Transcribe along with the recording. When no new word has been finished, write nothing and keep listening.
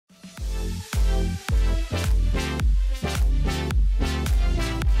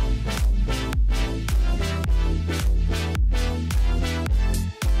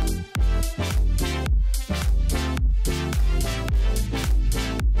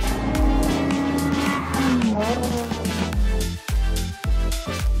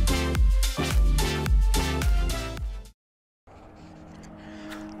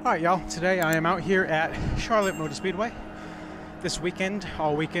Alright y'all, today I am out here at Charlotte Motor Speedway. This weekend,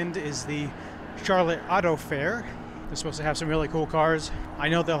 all weekend, is the Charlotte Auto Fair. They're supposed to have some really cool cars. I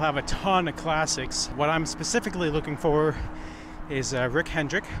know they'll have a ton of classics. What I'm specifically looking for is Rick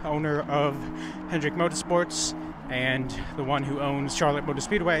Hendrick, owner of Hendrick Motorsports and the one who owns Charlotte Motor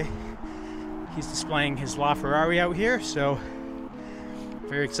Speedway. He's displaying his LaFerrari out here, so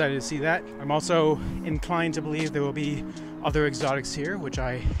very excited to see that. I'm also inclined to believe there will be other exotics here, which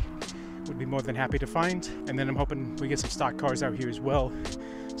I would be more than happy to find. And then I'm hoping we get some stock cars out here as well.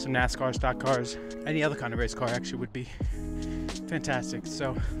 Some NASCAR stock cars. Any other kind of race car actually would be fantastic.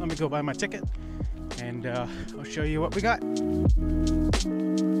 So let me go buy my ticket and I'll show you what we got.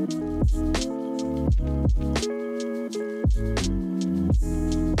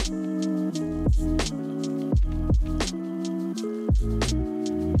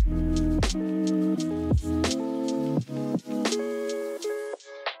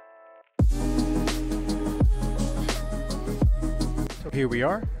 So here we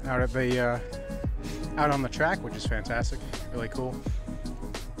are out at the out on the track, which is fantastic, really cool.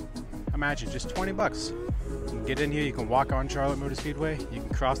 Imagine just 20 bucks. You can get in here, you can walk on Charlotte Motor Speedway, you can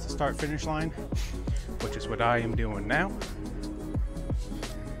cross the start-finish line, which is what I am doing now.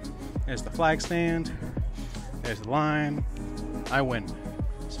 There's the flag stand, there's the line, I win.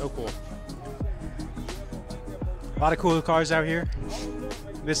 So cool. A lot of cool cars out here.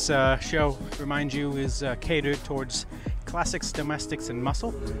 This show, remind you, is catered towards classics, domestics, and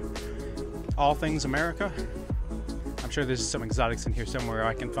muscle. All things America. I'm sure there's some exotics in here somewhere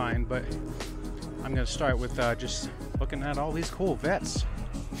I can find, but I'm going to start with just looking at all these cool vets.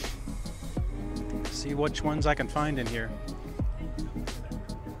 See which ones I can find in here.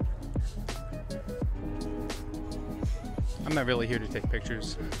 I'm not really here to take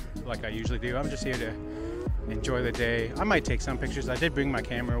pictures like I usually do. I'm just here to enjoy the day. I might take some pictures. I did bring my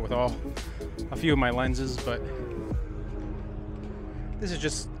camera with a few of my lenses, but this is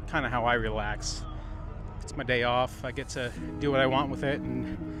just kind of how I relax. It's my day off. I get to do what I want with it,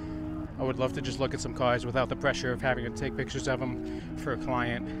 and I would love to just look at some cars without the pressure of having to take pictures of them for a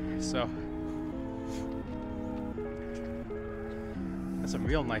client. So there's some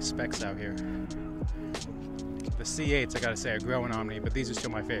real nice specs out here. The C8s, I gotta say, are growing on me, but these are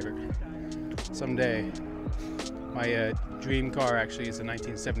still my favorite. Someday, my dream car actually is a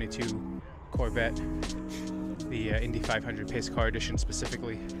 1972 Corvette, the Indy 500 Pace Car Edition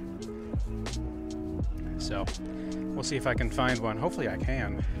specifically. So we'll see if I can find one. Hopefully I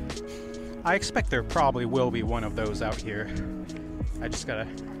can. I expect there probably will be one of those out here. I just gotta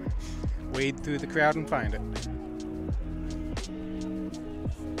wade through the crowd and find it.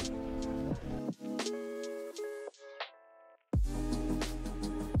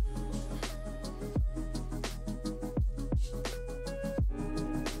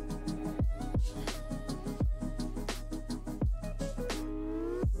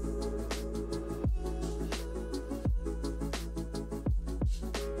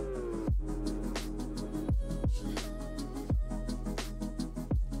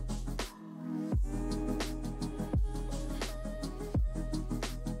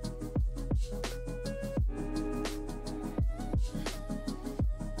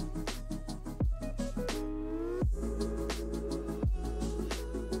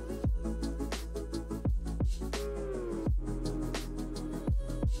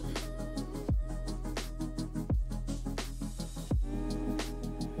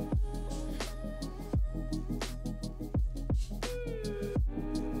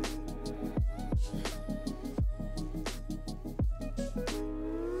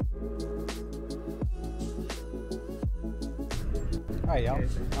 Hi y'all,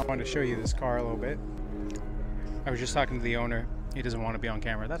 I wanted to show you this car a little bit. I was just talking to the owner. He doesn't want to be on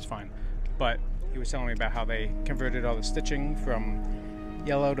camera, that's fine. But he was telling me about how they converted all the stitching from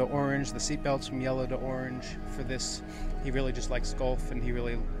yellow to orange, the seat belts from yellow to orange for this. He really just likes golf and he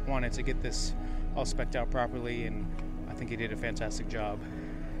really wanted to get this all specced out properly, and I think he did a fantastic job.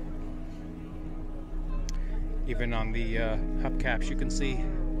 Even on the hubcaps you can see,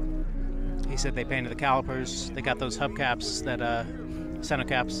 he said they painted the calipers. They got those hubcaps that center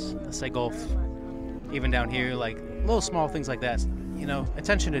caps that say Golf. Even down here, like little small things like that. You know,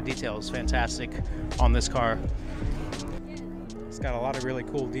 attention to detail is fantastic on this car. It's got a lot of really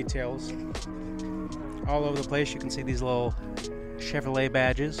cool details all over the place. You can see these little Chevrolet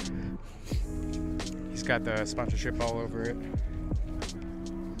badges. He's got the sponsorship all over it.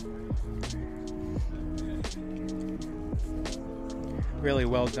 Really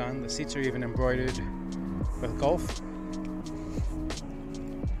well done. The seats are even embroidered with Golf.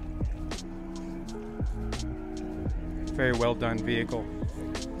 Very well done vehicle.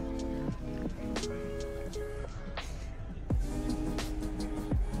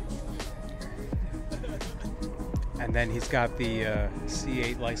 And then he's got the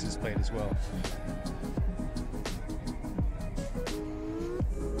C8 license plate as well.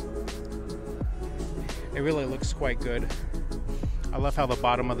 It really looks quite good. I love how the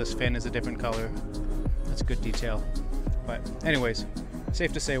bottom of this fin is a different color. That's good detail. But anyways,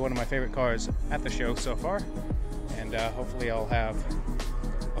 safe to say one of my favorite cars at the show so far. And hopefully I'll have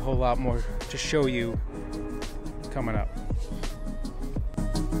a whole lot more to show you coming up.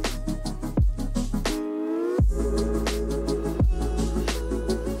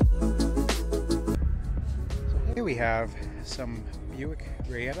 So here we have some Buick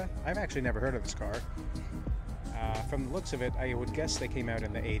Regatta. I've actually never heard of this car. From the looks of it, I would guess they came out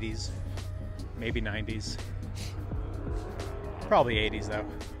in the 80s, maybe 90s. Probably 80s though.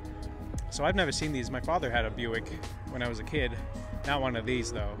 So I've never seen these. My father had a Buick when I was a kid. Not one of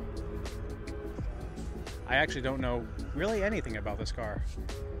these though. I actually don't know really anything about this car.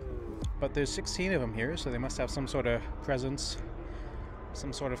 But there's 16 of them here, so they must have some sort of presence,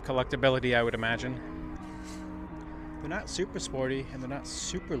 some sort of collectability, I would imagine. They're not super sporty and they're not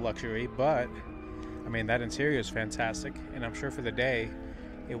super luxury, but I mean, that interior is fantastic, and I'm sure for the day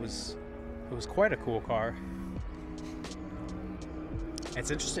it was quite a cool car. It's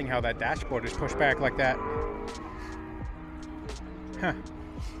interesting how that dashboard is pushed back like that. Huh.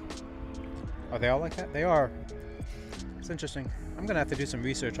 Are they all like that? They are. It's interesting. I'm gonna have to do some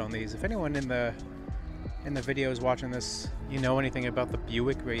research on these. If anyone in the videos watching this, you know anything about the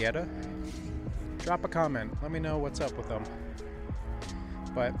Buick Regatta, drop a comment. Let me know what's up with them.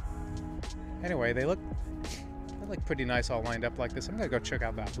 But anyway, they look pretty nice all lined up like this. I'm gonna go check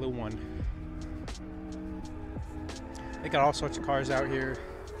out that blue one. They got all sorts of cars out here.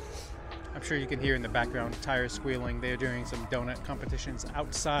 I'm sure you can hear in the background tires squealing. They're doing some donut competitions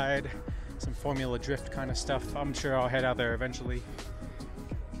outside, some Formula Drift kind of stuff. I'm sure I'll head out there eventually.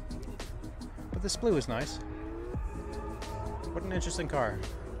 But this blue is nice. What an interesting car.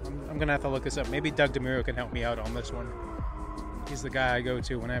 I'm gonna have to look this up. Maybe Doug DeMuro can help me out on this one. He's the guy I go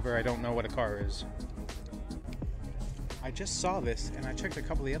to whenever I don't know what a car is. I just saw this and I checked a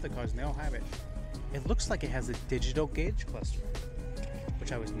couple of the other cars and they all have it. It looks like it has a digital gauge cluster,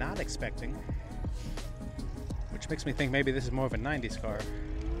 which I was not expecting. Which makes me think maybe this is more of a 90s car.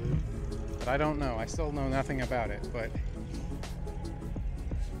 But I don't know. I still know nothing about it, but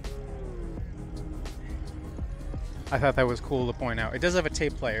I thought that was cool to point out. It does have a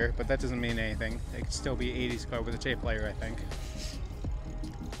tape player, but that doesn't mean anything. It could still be an 80s car with a tape player, I think.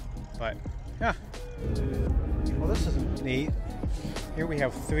 But, yeah. Well, this is neat. Here we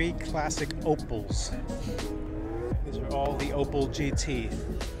have 3 classic Opals. These are all the Opel GT.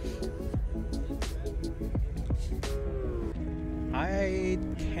 I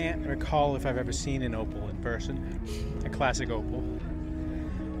can't recall if I've ever seen an Opel in person, a classic Opel.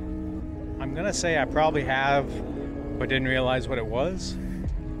 I'm gonna say I probably have, but didn't realize what it was.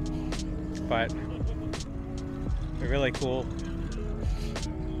 But they're really cool.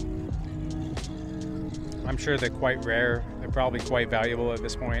 I'm sure they're quite rare. They're probably quite valuable at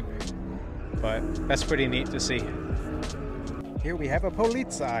this point, but that's pretty neat to see. Here we have a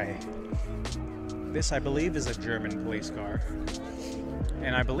Polizei. This, I believe, is a German police car.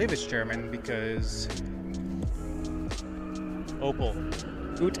 And I believe it's German because Opel,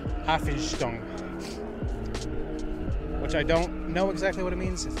 Gut Affenstung, which I don't know exactly what it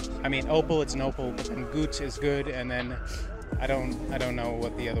means. I mean, Opel, it's an Opel, but then Gut is good, and then I don't know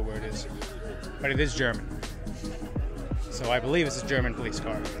what the other word is, but it is German. So I believe it's a German police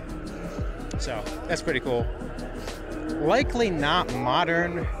car. So that's pretty cool. Likely not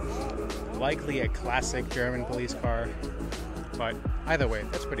modern, likely a classic German police car, but either way,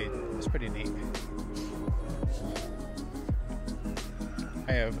 that's pretty neat.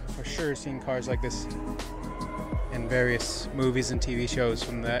 I have for sure seen cars like this in various movies and TV shows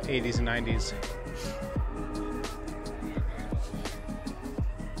from the 80s and 90s.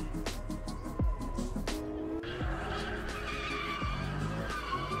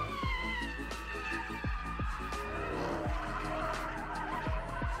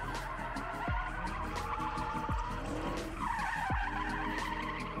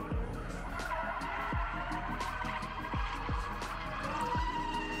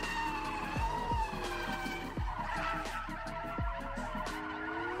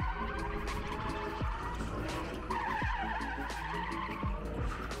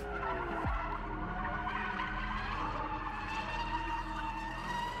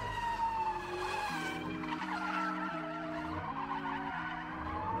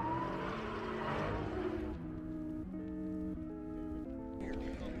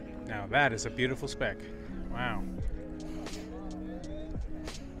 Now that is a beautiful spec. Wow.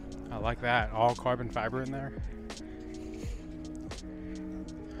 I like that. All carbon fiber in there.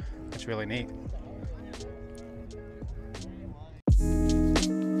 It's really neat.